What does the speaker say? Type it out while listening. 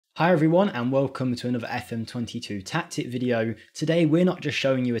Hi everyone and welcome to another FM22 tactic video. Today we're not just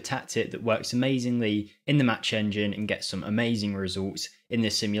showing you a tactic that works amazingly in the match engine and gets some amazing results in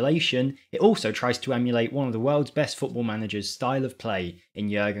this simulation, it also tries to emulate one of the world's best football managers' style of play in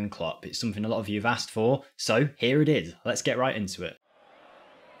Jurgen Klopp. It's something a lot of you have asked for, so here it is. Let's get right into it.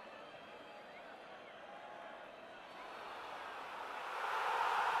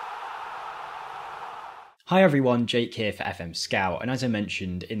 Hi everyone, Jake here for FMSCOUT, and as I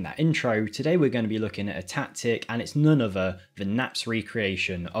mentioned in that intro, today we're going to be looking at a tactic, and it's none other than Knap's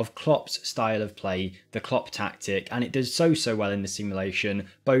recreation of Klopp's style of play, the Klopp tactic, and it does so well in the simulation,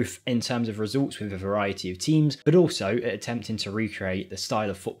 both in terms of results with a variety of teams, but also at attempting to recreate the style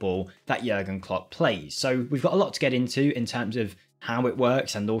of football that Jurgen Klopp plays. So we've got a lot to get into in terms of how it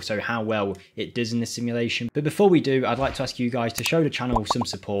works and also how well it does in the simulation. But before we do, I'd like to ask you guys to show the channel some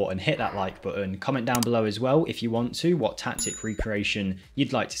support and hit that like button. Comment down below as well if you want to, what tactic recreation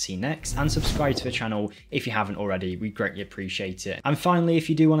you'd like to see next, and subscribe to the channel if you haven't already. We'd greatly appreciate it. And finally, if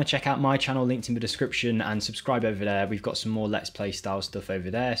you do want to check out my channel, linked in the description, and subscribe over there, we've got some more Let's Play style stuff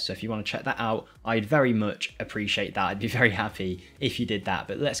over there. So if you want to check that out, I'd very much appreciate that. I'd be very happy if you did that.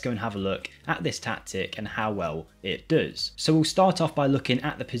 But let's go and have a look at this tactic and how well it does. So we'll start off by looking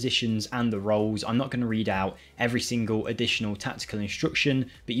at the positions and the roles. I'm not going to read out every single additional tactical instruction,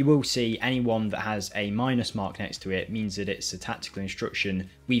 but you will see anyone that has a minus mark next to it means that it's a tactical instruction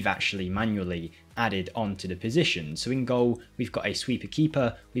we've actually manually added onto the position. So in goal, we've got a sweeper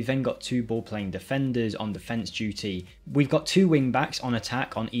keeper, we've then got two ball playing defenders on defense duty, we've got two wing backs on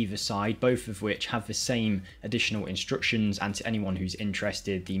attack on either side, both of which have the same additional instructions, and to anyone who's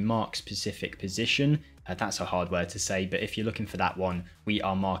interested, the mark specific position. That's a hard word to say, but if you're looking for that one, we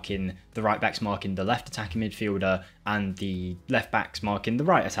are marking the right backs marking the left attacking midfielder and the left backs marking the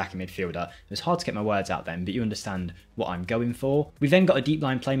right attacking midfielder. It was hard to get my words out then, but you understand what I'm going for. We've then got a deep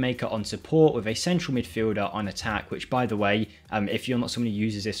line playmaker on support with a central midfielder on attack, which, by the way, if you're not someone who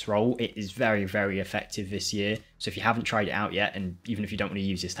uses this role, it is very effective this year. So if you haven't tried it out yet, and even if you don't want to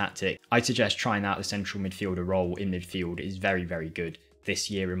use this tactic, I'd suggest trying out the central midfielder role in midfield. It is very good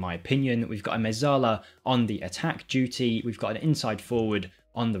this year in my opinion. We've got a mezzala on the attack duty, we've got an inside forward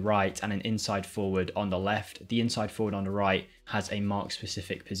on the right and an inside forward on the left. The inside forward on the right has a mark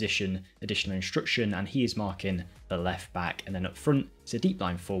specific position additional instruction, and he is marking the left back, and then up front it's a deep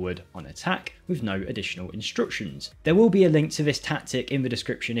line forward on attack with no additional instructions. There will be a link to this tactic in the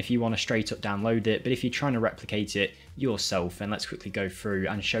description if you want to straight up download it, but if you're trying to replicate it yourself, then let's quickly go through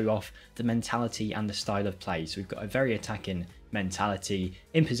and show off the mentality and the style of play. So we've got a very attacking mentality.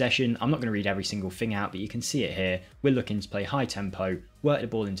 In possession, I'm not going to read every single thing out, but you can see it here. We're looking to play high tempo, work the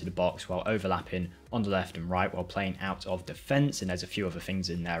ball into the box while overlapping on the left and right while playing out of defence, and there's a few other things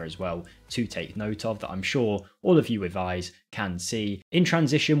in there as well to take note of that I'm sure all of you with eyes can see. In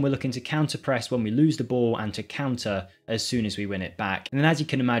transition, we're looking to counter press when we lose the ball and to counter as soon as we win it back. And then, as you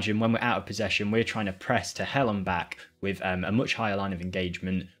can imagine, when we're out of possession, we're trying to press to hell and back with a much higher line of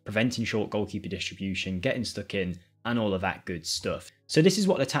engagement, preventing short goalkeeper distribution, getting stuck in, and all of that good stuff. So this is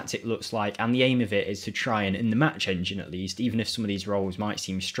what the tactic looks like, and the aim of it is to try and, in the match engine at least, even if some of these roles might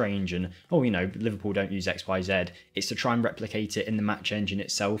seem strange and, oh, you know, Liverpool don't use XYZ, it's to try and replicate it in the match engine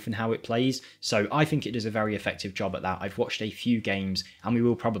itself and how it plays. So I think it does a very effective job at that. I've watched a few games, and we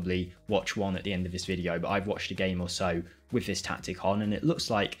will probably watch one at the end of this video, but I've watched a game or so with this tactic on, and it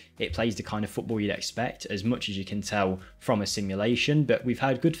looks like it plays the kind of football you'd expect, as much as you can tell from a simulation, but we've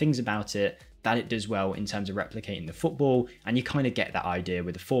heard good things about it, that it does well in terms of replicating the football, and you kind of get that idea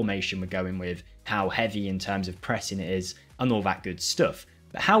with the formation we're going with, how heavy in terms of pressing it is, and all that good stuff.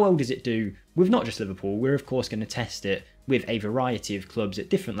 But how well does it do with not just Liverpool? We're of course going to test it with a variety of clubs at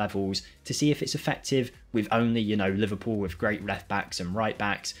different levels to see if it's effective with only, you know, Liverpool with great left backs and right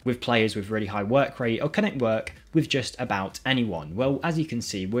backs, with players with really high work rate, or can it work with just about anyone? Well, as you can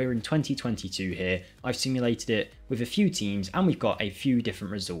see, we're in 2022 here. I've simulated it with a few teams and we've got a few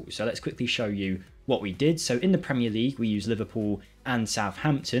different results. So let's quickly show you what we did. So in the Premier League, we use Liverpool and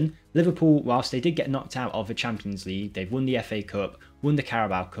Southampton. Liverpool, whilst they did get knocked out of the Champions League, they've won the FA Cup, won the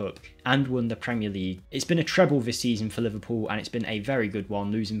Carabao Cup, and won the Premier League. It's been a treble this season for Liverpool, and it's been a very good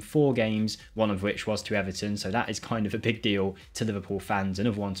one, losing 4 games, one of which was to Everton, so that is kind of a big deal to Liverpool fans,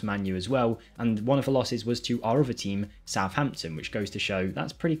 another one to Man U as well, and one of the losses was to our other team, Southampton, which goes to show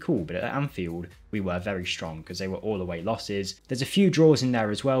that's pretty cool. But at Anfield, we were very strong because they were all away losses. There's a few draws in there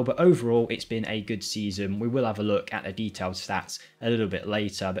as well, but overall it's been a good season. We will have a look at the detailed stats a little bit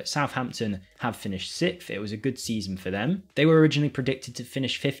later, but Southampton have finished 6th. It was a good season for them. They were originally predicted to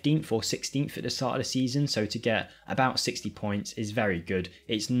finish 15th or 16th at the start of the season, so to get about 60 points is very good.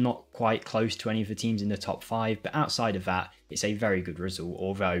 It's not quite close to any of the teams in the top 5, but outside of that, it's a very good result,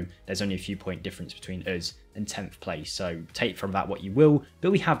 although there's only a few point difference between us and 10th place, so take from that what you will,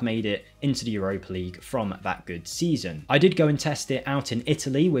 but we have made it into the Europa League from that good season. I did go and test it out in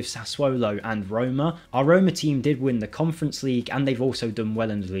Italy with Sassuolo and Roma. Our Roma team did win the Conference League, and they've also done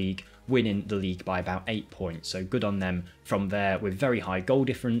well in the league, winning the league by about 8 points, so good on them from there with very high goal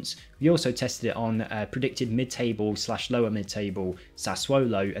difference. We also tested it on predicted mid-table / lower mid-table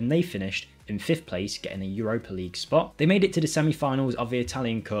Sassuolo, and they finished in 5th place, getting a Europa League spot. They made it to the semi-finals of the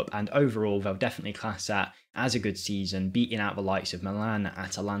Italian Cup, and overall they'll definitely class that as a good season, beating out the likes of Milan,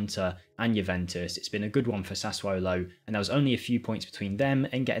 Atalanta and Juventus. It's been a good one for Sassuolo, and there was only a few points between them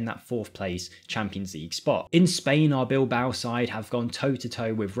and getting that 4th place Champions League spot. In Spain, our Bilbao side have gone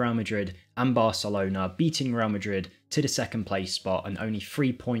toe-to-toe with Real Madrid and Barcelona, beating Real Madrid to the 2nd place spot and only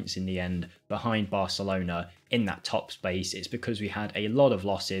 3 points in the end behind Barcelona in that top space. It's because we had a lot of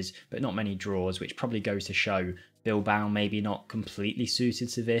losses but not many draws, which probably goes to show Bilbao maybe not completely suited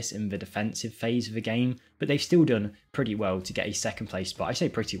to this in the defensive phase of the game, but they've still done pretty well to get a 2nd place spot. I say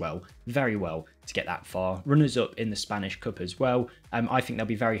pretty well, very well to get that far. Runners up in the Spanish Cup as well. I think they'll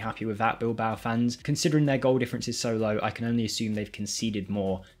be very happy with that, Bilbao fans. Considering their goal difference is so low, I can only assume they've conceded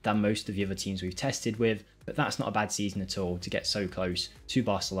more than most of the other teams we've tested with, but that's not a bad season at all to get so close to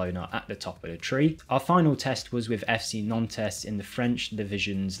Barcelona at the top of the tree. Our final test was with FC Nantes in the French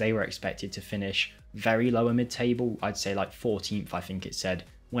divisions. They were expected to finish very lower mid-table, I'd say like 14th, I think it said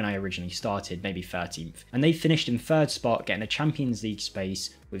when I originally started, maybe 13th. And they finished in 3rd spot, getting a Champions League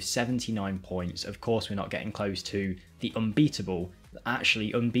space with 79 points. Of course, we're not getting close to the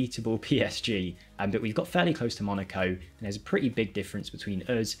actually unbeatable PSG, but we've got fairly close to Monaco, and there's a pretty big difference between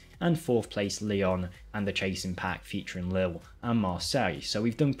us and 4th place Lyon and the chasing pack featuring Lille and Marseille. So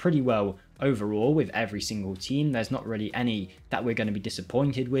we've done pretty well overall with every single team. There's not really any that we're going to be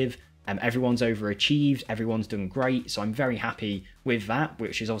disappointed with. Everyone's overachieved, everyone's done great, so I'm very happy with that,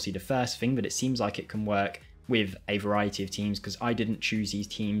 which is obviously the first thing, but it seems like it can work with a variety of teams because I didn't choose these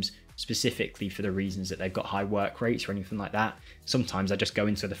teams specifically for the reasons that they've got high work rates or anything like that. Sometimes I just go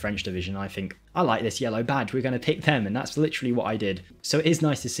into the French division and I think, I like this yellow badge, we're going to pick them, and that's literally what I did. So it is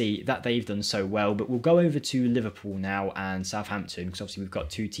nice to see that they've done so well, but we'll go over to Liverpool now and Southampton, because obviously we've got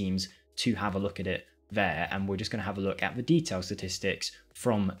 2 teams to have a look at it there, and we're just going to have a look at the detailed statistics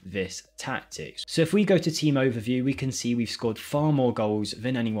from this tactics. So if we go to team overview, we can see we've scored far more goals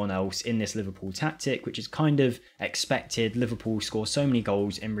than anyone else in this Liverpool tactic, which is kind of expected. Liverpool score so many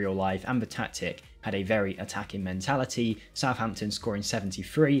goals in real life, and the tactic had a very attacking mentality. Southampton scoring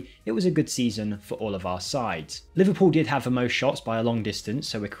 73. It was a good season for all of our sides. Liverpool did have the most shots by a long distance,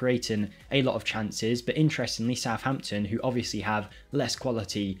 so we're creating a lot of chances, but interestingly Southampton, who obviously have less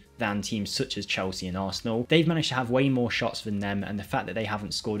quality than teams such as Chelsea and Arsenal, they've managed to have way more shots than them, and the fact that they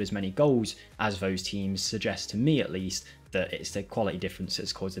haven't scored as many goals as those teams suggests, to me at least, that it's the quality difference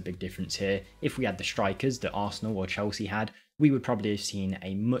that's caused a big difference here. If we had the strikers that Arsenal or Chelsea had, we would probably have seen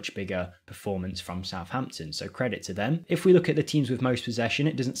a much bigger performance from Southampton, so credit to them. If we look at the teams with most possession,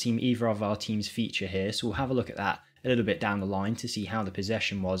 it doesn't seem either of our teams feature here, so we'll have a look at that a little bit down the line to see how the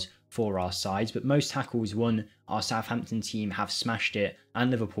possession was for our sides, but most tackles won. Our Southampton team have smashed it, and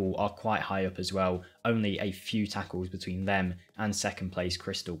Liverpool are quite high up as well, only a few tackles between them and 2nd place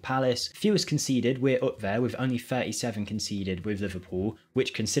Crystal Palace. Fewest conceded, we're up there with only 37 conceded with Liverpool,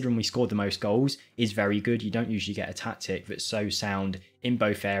 which, considering we scored the most goals, is very good. You don't usually get a tactic that's so sound in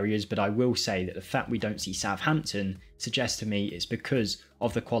both areas, but I will say that the fact we don't see Southampton suggests to me it's because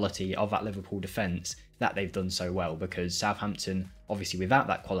of the quality of that Liverpool defence that they've done so well, because Southampton, obviously without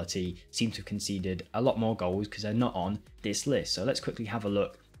that quality, seem to have conceded a lot more goals because they're not on this list. So let's quickly have a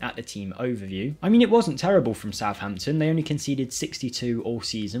look at the team overview. I mean, it wasn't terrible from Southampton. They only conceded 62 all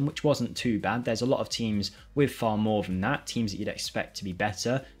season, which wasn't too bad. There's a lot of teams with far more than that, teams that you'd expect to be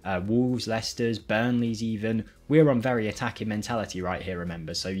better. Wolves, Leicester's, Burnley's even. We're on very attacking mentality right here,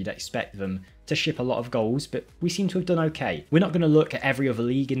 remember, so you'd expect them to ship a lot of goals, but we seem to have done okay. We're not going to look at every other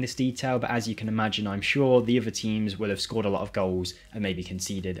league in this detail, but as you can imagine, I'm sure the other teams will have scored a lot of goals and maybe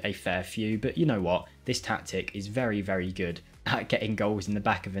conceded a fair few, but you know what? This tactic is very, very good at getting goals in the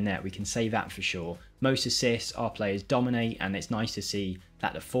back of the net. We can say that for sure. Most assists, our players dominate, and it's nice to see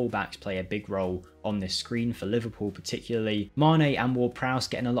that the fullbacks play a big role on this screen for Liverpool particularly. Mane and Ward-Prowse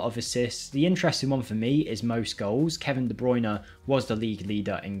getting a lot of assists. The interesting one for me is most goals. Kevin De Bruyne was the league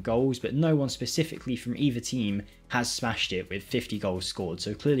leader in goals, but no one specifically from either team has smashed it with 50 goals scored.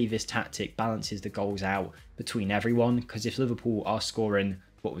 So clearly this tactic balances the goals out between everyone, because if Liverpool are scoring,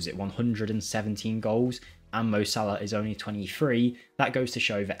 117 goals, and Mo Salah is only 23, that goes to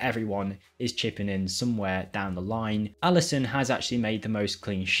show that everyone is chipping in somewhere down the line. Alisson has actually made the most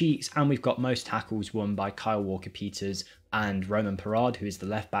clean sheets, and we've got most tackles won by Kyle Walker-Peters and Roman Parade, who is the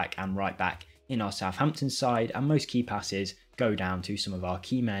left back and right back in our Southampton side, and most key passes go down to some of our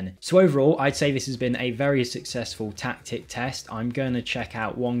key men. So overall, I'd say this has been a very successful tactic test. I'm going to check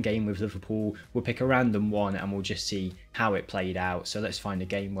out one game with Liverpool. We'll pick a random one and we'll just see how it played out. So let's find a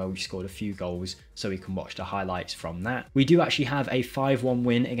game where we scored a few goals so we can watch the highlights from that. We do actually have a 5-1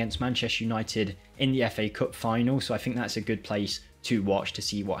 win against Manchester United in the FA Cup final, so I think that's a good place to watch to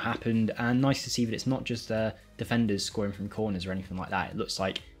see what happened, and nice to see that it's not just defenders scoring from corners or anything like that. It looks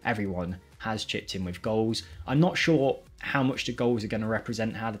like everyone has chipped in with goals. I'm not sure how much the goals are going to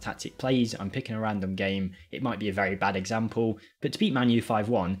represent how the tactic plays. I'm picking a random game. It might be a very bad example, but to beat Man U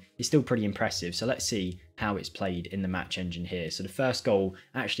 5-1 is still pretty impressive. So let's see how it's played in the match engine here. So the first goal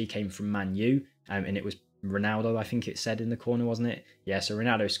actually came from Man U, and it was Ronaldo, I think it said in the corner, wasn't it? Yeah, so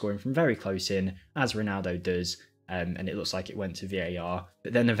Ronaldo scoring from very close in, as Ronaldo does, and it looks like it went to VAR.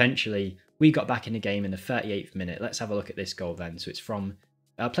 But then eventually we got back in the game in the 38th minute. Let's have a look at this goal then. So it's from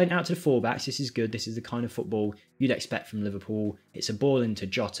playing out to the fullbacks. This is good. This is the kind of football you'd expect from Liverpool. It's a ball into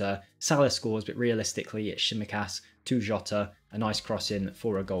Jota. Salah scores, but realistically it's Tsimikas to Jota. A nice cross in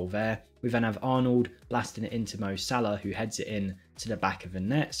for a goal there. We then have Arnold blasting it into Mo Salah, who heads it in to the back of the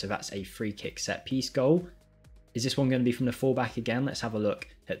net. So that's a free kick set piece goal. Is this one going to be from the fullback again? Let's have a look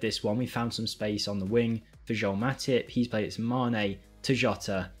at this one. We found some space on the wing for Joel Matip. He's played it to Mane, to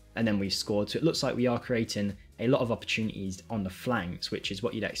Jota, and then we've scored. So it looks like we are creating a lot of opportunities on the flanks, which is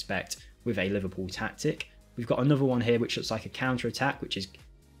what you'd expect with a Liverpool tactic. We've got another one here which looks like a counter-attack, which is...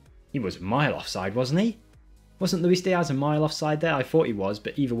 He was a mile offside, wasn't he? Wasn't Luis Diaz a mile offside there? I thought he was,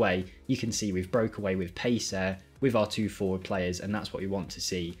 but either way, you can see we've broke away with pace there with our two forward players, and that's what we want to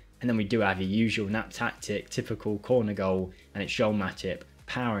see. And then we do have your usual Knap tactic, typical corner goal, and it's Joel Matip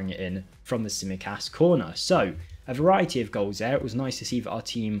powering it in from the Tsimikas corner. So, a variety of goals there. It was nice to see that our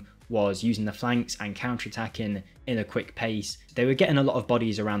team was using the flanks and counter-attacking in a quick pace. They were getting a lot of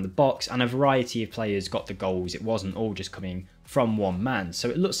bodies around the box, and a variety of players got the goals. It wasn't all just coming from one man. So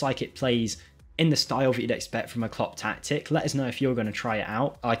it looks like it plays in the style that you'd expect from a Klopp tactic. Let us know if you're going to try it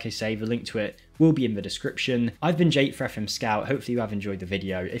out. Like I say, the link to it will be in the description. I've been Jake for FMSCOUT. Hopefully you have enjoyed the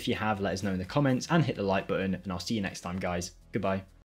video. If you have, let us know in the comments and hit the like button, and I'll see you next time, guys. Goodbye.